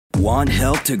Want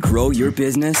help to grow your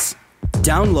business?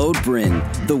 Download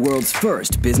BRiN, the world's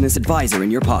first business advisor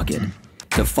in your pocket.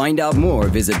 To find out more,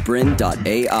 visit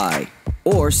BRiN.ai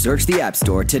or search the App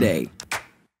Store today.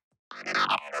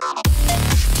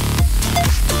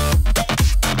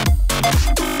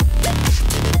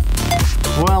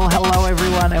 Well, hello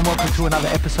everyone and welcome to another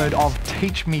episode of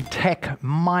Teach Me Tech.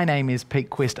 My name is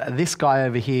Kvist. This guy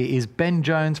over here is Ben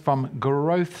Jones from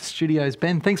Growth Studios.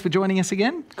 Ben, thanks for joining us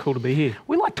again. Cool to be here.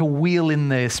 We like to wheel in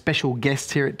the special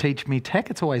guests here at Teach Me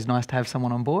Tech. It's always nice to have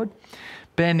someone on board.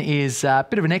 Ben is a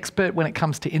bit of an expert when it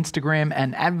comes to Instagram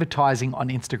and advertising on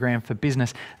Instagram for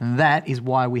business. And that is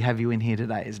why we have you in here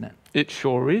today, isn't it? It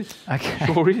sure is. Okay.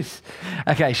 Sure is.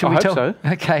 Okay, I hope so.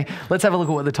 Okay, let's have a look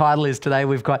at what the title is today.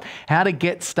 We've got how to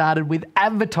get started with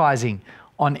advertising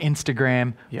on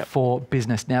Instagram for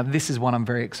business. Now, this is one I'm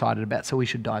very excited about, so we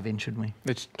should dive in, shouldn't we?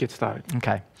 Let's get started.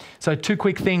 Okay, so two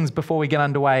quick things before we get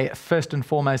underway. First and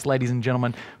foremost, ladies and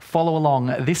gentlemen, follow along.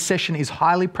 This session is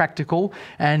highly practical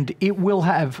and it will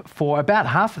have, for about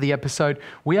half of the episode,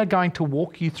 we are going to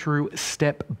walk you through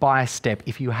step by step.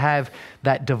 If you have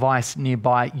that device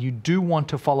nearby, you do want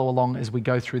to follow along as we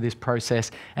go through this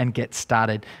process and get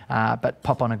started, but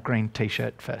pop on a green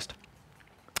t-shirt first.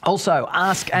 Also,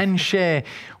 ask and share.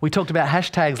 We talked about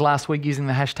hashtags last week using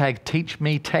the hashtag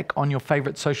TeachMeTech on your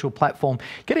favorite social platform.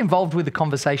 Get involved with the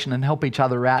conversation and help each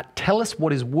other out. Tell us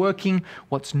what is working,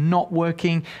 what's not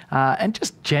working, and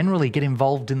just generally get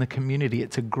involved in the community.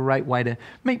 It's a great way to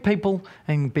meet people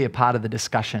and be a part of the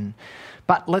discussion.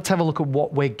 But let's have a look at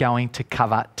what we're going to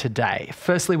cover today.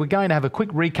 Firstly, we're going to have a quick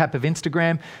recap of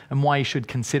Instagram and why you should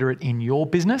consider it in your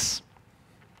business.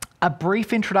 A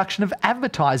brief introduction of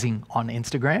advertising on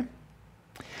Instagram,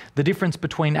 the difference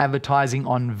between advertising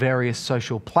on various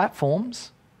social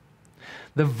platforms,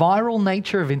 the viral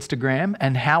nature of Instagram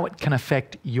and how it can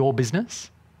affect your business,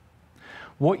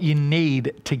 what you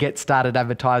need to get started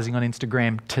advertising on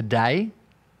Instagram today,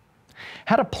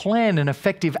 how to plan an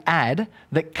effective ad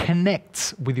that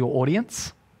connects with your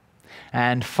audience,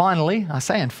 and finally, I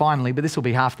say and finally, but this will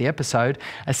be half the episode,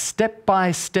 a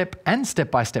step-by-step,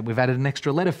 we've added an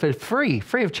extra letter for free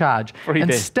of charge,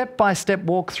 and step-by-step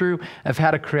walkthrough of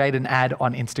how to create an ad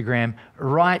on Instagram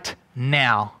right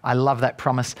now. I love that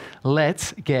promise.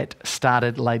 Let's get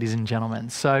started, ladies and gentlemen.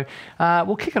 So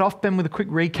we'll kick it off, Ben, with a quick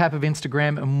recap of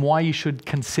Instagram and why you should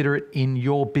consider it in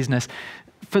your business.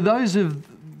 For those of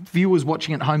viewers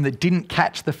watching at home that didn't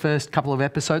catch the first couple of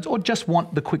episodes or just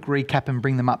want the quick recap and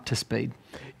bring them up to speed?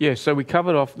 Yeah, so we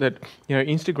covered off that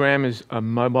Instagram is a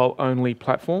mobile-only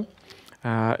platform.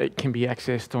 It can be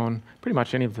accessed on pretty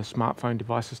much any of the smartphone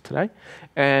devices today,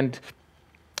 and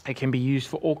it can be used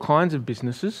for all kinds of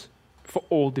businesses for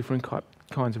all different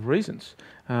kinds of reasons.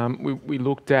 We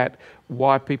looked at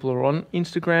why people are on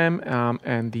Instagram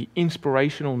and the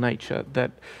inspirational nature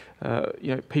that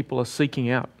people are seeking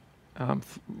out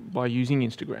by using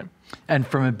Instagram. And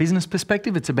from a business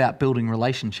perspective, it's about building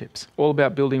relationships. All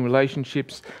about building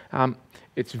relationships.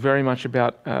 It's very much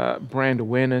about brand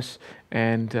awareness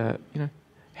and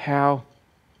how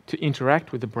to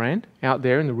interact with the brand out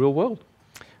there in the real world.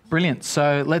 Brilliant.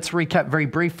 So let's recap very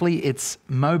briefly. It's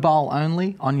mobile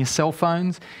only on your cell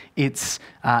phones. It's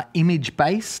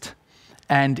image-based.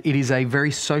 And it is a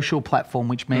very social platform,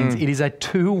 which means it is a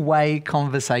two-way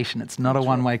conversation. It's not a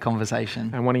one-way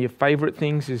conversation. And one of your favorite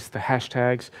things is the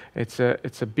hashtags. It's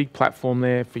a big platform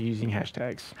there for using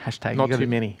hashtags. Hashtag. Not too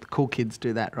many. Cool kids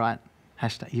do that, right?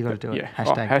 Hashtag. You got to do it. Yeah.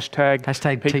 Hashtag.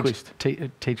 Hashtag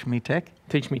Teach Me Tech.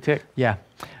 Teach Me Tech. Yeah.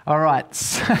 All right.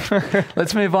 So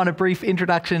let's move on. A brief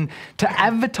introduction to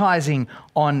advertising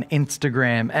on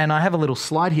Instagram. And I have a little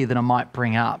slide here that I might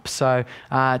bring up. So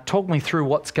talk me through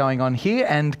what's going on here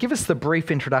and give us the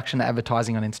brief introduction to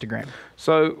advertising on Instagram.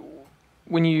 So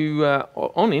when you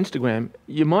on Instagram,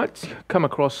 you might come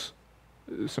across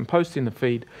some posts in the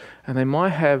feed and they might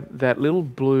have that little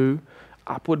blue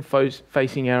upward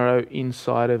facing arrow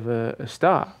inside of a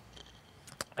star.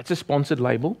 It's a sponsored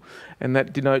label, and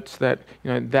that denotes that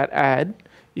that ad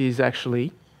is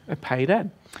actually a paid ad.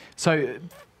 So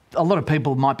a lot of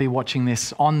people might be watching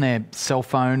this on their cell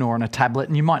phone or on a tablet,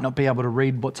 and you might not be able to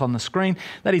read what's on the screen.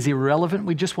 That is irrelevant.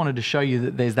 We just wanted to show you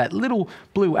that there's that little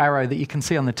blue arrow that you can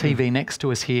see on the TV next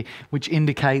to us here, which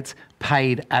indicates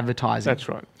paid advertising. That's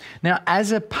right. Now,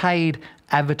 as a paid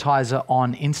advertiser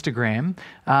on Instagram,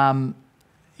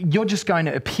 you're just going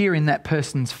to appear in that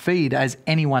person's feed as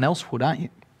anyone else would, aren't you?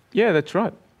 Yeah, that's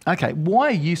right. Okay, why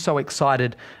are you so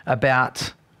excited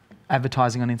about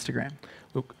advertising on Instagram?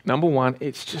 Look, number one,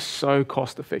 it's just so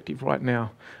cost effective right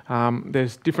now.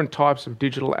 There's different types of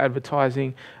digital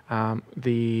advertising.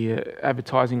 The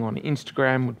advertising on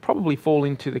Instagram would probably fall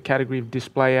into the category of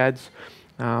display ads.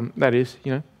 That is,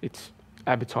 it's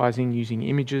advertising using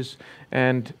images,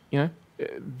 and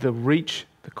the reach,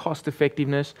 the cost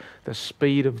effectiveness, the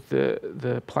speed of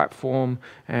the platform,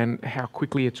 and how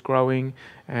quickly it's growing,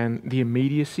 and the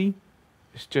immediacy.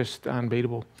 It's just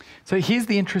unbeatable. So here's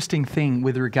the interesting thing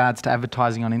with regards to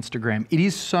advertising on Instagram. It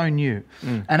is so new.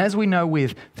 And as we know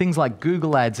with things like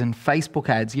Google ads and Facebook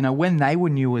ads, when they were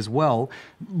new as well,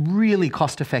 really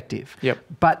cost effective. Yep.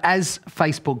 But as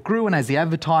Facebook grew and as the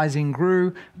advertising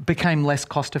grew, became less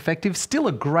cost effective. Still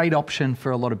a great option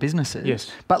for a lot of businesses.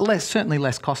 Yes. But certainly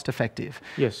less cost effective.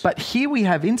 Yes. But here we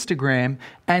have Instagram,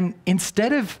 and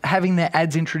instead of having their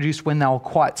ads introduced when they were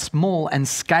quite small and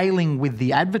scaling with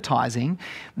the advertising,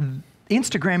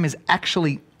 Instagram is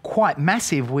actually quite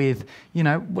massive with,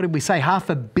 what did we say,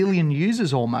 500 million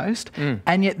users almost,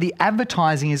 and yet the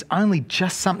advertising is only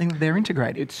just something that they're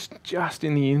integrating. It's just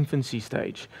in the infancy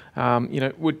stage.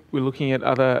 We're looking at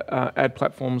other ad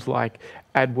platforms like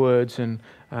AdWords, and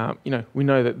we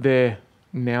know that they're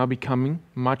now becoming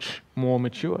much more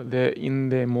mature. They're in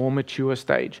their more mature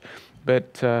stage,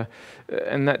 but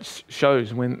and that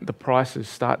shows when the prices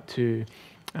start to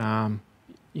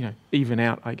even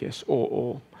out, I guess,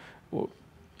 or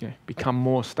become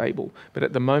more stable. But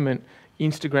at the moment,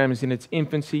 Instagram is in its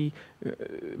infancy.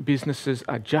 Businesses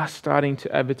are just starting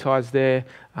to advertise there.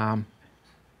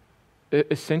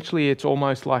 Essentially, it's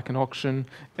almost like an auction,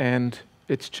 and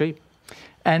it's cheap.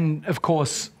 And of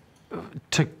course,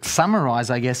 to summarize,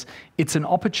 I guess, it's an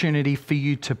opportunity for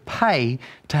you to pay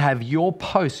to have your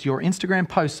posts, your Instagram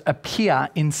posts, appear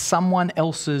in someone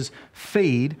else's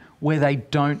feed where they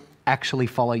don't actually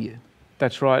follow you.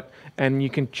 That's right. And you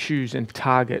can choose and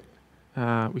target.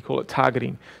 We call it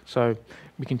targeting. So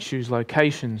we can choose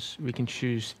locations, we can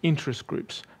choose interest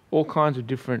groups, all kinds of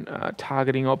different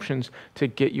targeting options to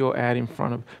get your ad in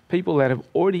front of people that have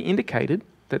already indicated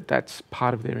that that's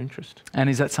part of their interest. And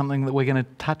is that something that we're going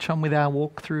to touch on with our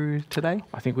walkthrough today?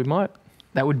 I think we might.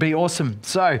 That would be awesome.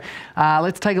 So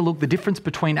let's take a look, the difference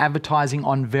between advertising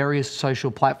on various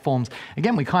social platforms.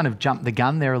 Again, we kind of jumped the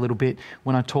gun there a little bit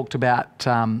when I talked about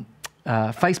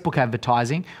Facebook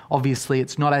advertising. Obviously,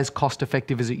 it's not as cost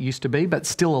effective as it used to be, but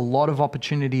still a lot of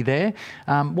opportunity there.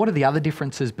 What are the other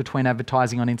differences between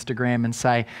advertising on Instagram and,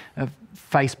 say,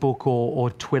 Facebook or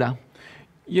Twitter?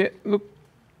 Yeah, look,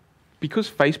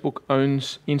 because Facebook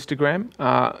owns Instagram,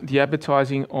 the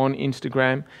advertising on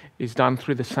Instagram is done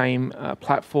through the same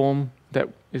platform that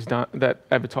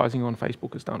advertising on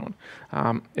Facebook is done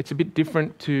on. It's a bit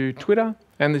different to Twitter,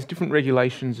 and there's different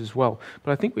regulations as well.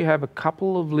 But I think we have a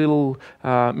couple of little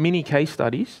mini case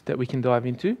studies that we can dive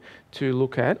into to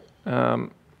look at.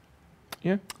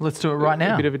 Let's do it right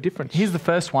now. A bit of a difference. Here's the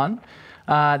first one.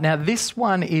 Now, this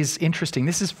one is interesting.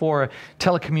 This is for a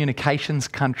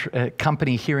telecommunications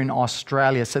company here in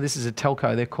Australia. So this is a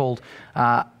telco. They're called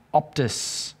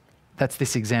Optus. That's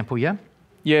this example, yeah?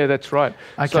 Yeah, that's right.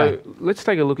 Okay. So let's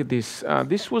take a look at this.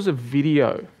 This was a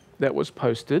video that was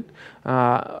posted,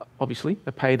 obviously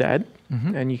a paid ad,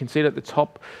 and you can see it at the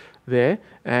top there.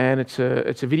 And it's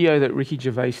a video that Ricky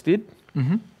Gervais did,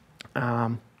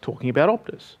 talking about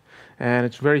Optus, and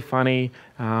it's very funny.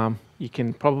 You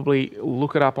can probably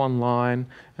look it up online.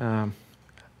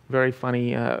 Very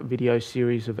funny video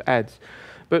series of ads.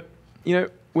 But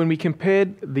when we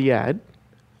compared the ad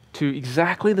to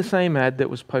exactly the same ad that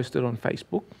was posted on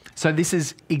Facebook. So this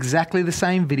is exactly the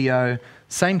same video,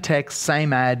 same text,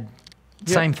 same ad,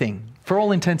 same thing. For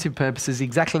all intensive purposes,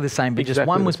 exactly the same, but just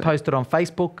one was posted on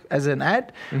Facebook as an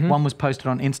ad, one was posted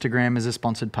on Instagram as a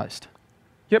sponsored post.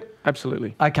 Yep,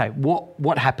 absolutely. Okay,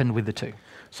 what happened with the two?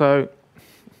 So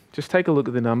just take a look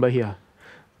at the number here.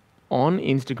 On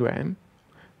Instagram,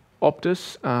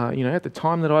 Optus, at the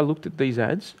time that I looked at these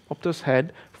ads, Optus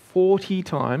had 40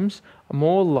 times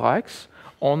more likes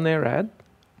on their ad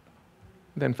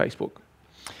than Facebook.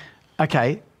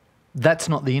 Okay, that's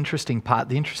not the interesting part.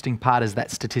 The interesting part is that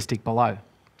statistic below.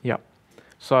 Yep.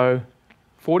 So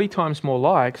 40 times more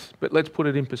likes, but let's put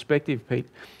it in perspective, Pete.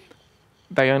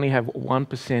 They only have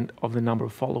 1% of the number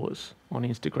of followers on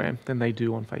Instagram than they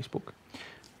do on Facebook.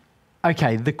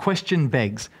 Okay, the question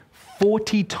begs,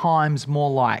 40 times more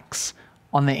likes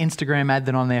on their Instagram ad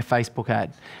than on their Facebook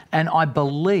ad. And I'm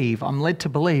led to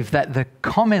believe that the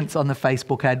comments on the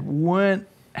Facebook ad weren't,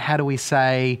 how do we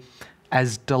say,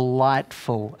 as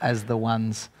delightful as the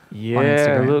ones on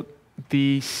Instagram. Yeah, look,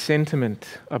 the sentiment,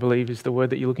 I believe is the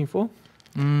word that you're looking for,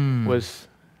 was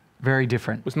very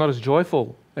different. Was not as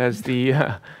joyful as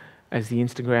the as the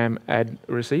Instagram ad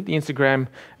received. The Instagram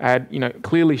ad,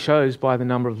 clearly shows by the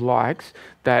number of likes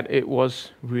that it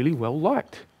was really well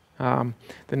liked. The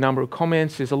number of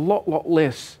comments is a lot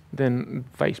less than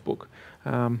Facebook.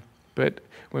 But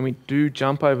when we do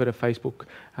jump over to Facebook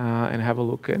and have a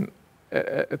look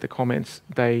at the comments,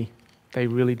 they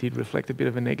really did reflect a bit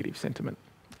of a negative sentiment.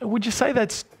 Would you say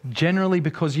that's generally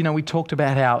because, we talked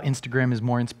about how Instagram is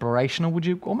more inspirational? Would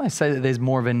you almost say that there's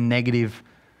more of a negative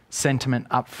sentiment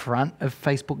up front of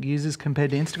Facebook users compared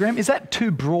to Instagram? Is that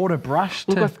too broad a brush?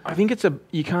 Look, I think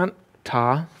you can't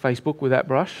tar Facebook with that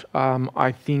brush.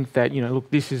 I think that,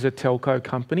 look, this is a telco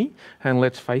company, and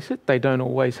let's face it, they don't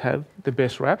always have the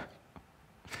best rap.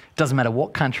 Doesn't matter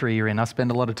what country you're in. I spend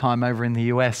a lot of time over in the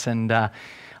US, and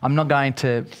I'm not going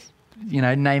to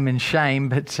name and shame,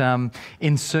 but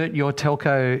insert your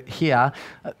telco here.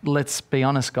 Let's be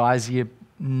honest, guys, you're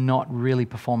not really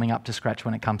performing up to scratch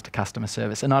when it comes to customer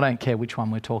service. And I don't care which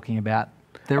one we're talking about.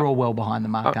 They're all well behind the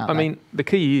mark, aren't they? I mean, the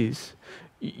key is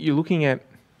you're looking at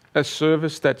a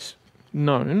service that's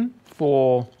known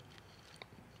for,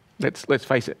 let's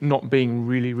face it, not being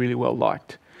really, really well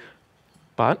liked.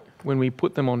 But when we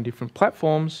put them on different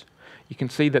platforms, you can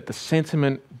see that the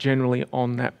sentiment generally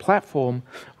on that platform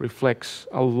reflects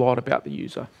a lot about the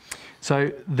user.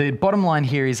 So the bottom line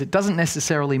here is it doesn't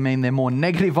necessarily mean they're more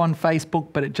negative on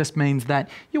Facebook, but it just means that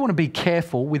you want to be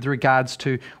careful with regards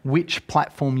to which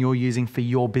platform you're using for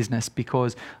your business,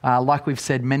 because like we've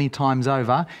said many times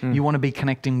over, you want to be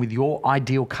connecting with your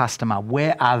ideal customer.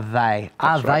 Where are they?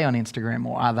 Are they on Instagram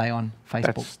or are they on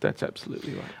Facebook? That's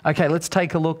absolutely right. Okay, let's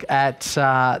take a look at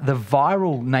the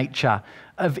viral nature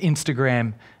of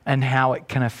Instagram and how it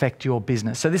can affect your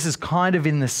business. So this is kind of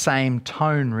in the same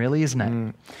tone, really, isn't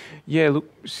it? Yeah,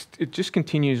 look, it just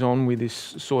continues on with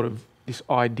this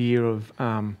idea of,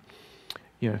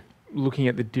 looking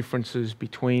at the differences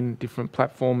between different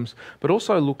platforms, but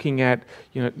also looking at,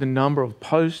 the number of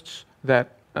posts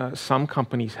that some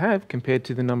companies have compared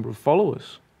to the number of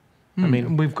followers. I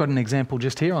mean, we've got an example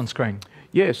just here on screen.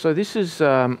 Yeah, so this is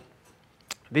an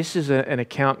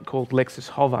account called Lexus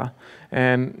Hover,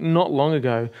 and not long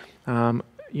ago,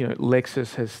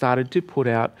 Lexus has started to put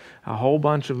out a whole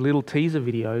bunch of little teaser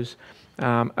videos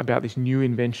about this new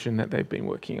invention that they've been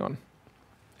working on.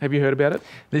 Have you heard about it?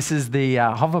 This is the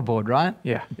hoverboard, right?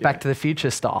 Yeah. Back to the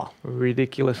Future style.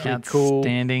 Ridiculously cool.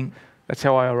 Outstanding. That's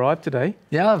how I arrived today.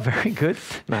 Yeah, very good.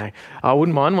 No, I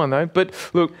wouldn't mind one though. But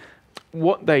look,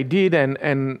 what they did,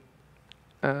 and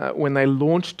when they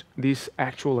launched this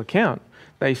actual account,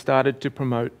 they started to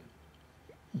promote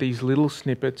these little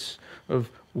snippets of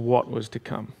what was to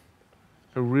come,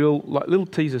 little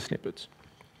teaser snippets.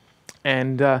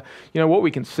 And what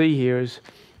we can see here is,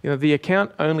 the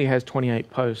account only has 28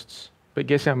 posts, but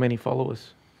guess how many followers?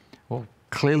 Well,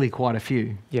 clearly quite a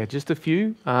few. Yeah, just a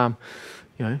few.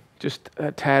 Just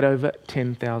a tad over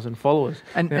 10,000 followers.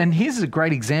 And here's a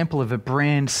great example of a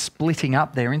brand splitting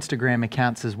up their Instagram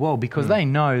accounts as well, because they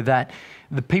know that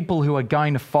the people who are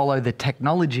going to follow the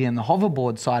technology and the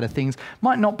hoverboard side of things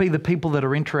might not be the people that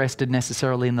are interested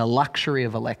necessarily in the luxury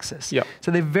of a Lexus. Yep.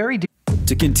 So they're very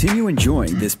To continue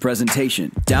enjoying this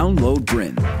presentation, download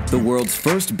BRiN, the world's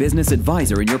first business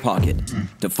advisor in your pocket.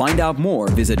 To find out more,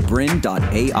 visit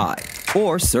BRiN.ai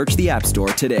or search the App Store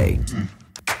today.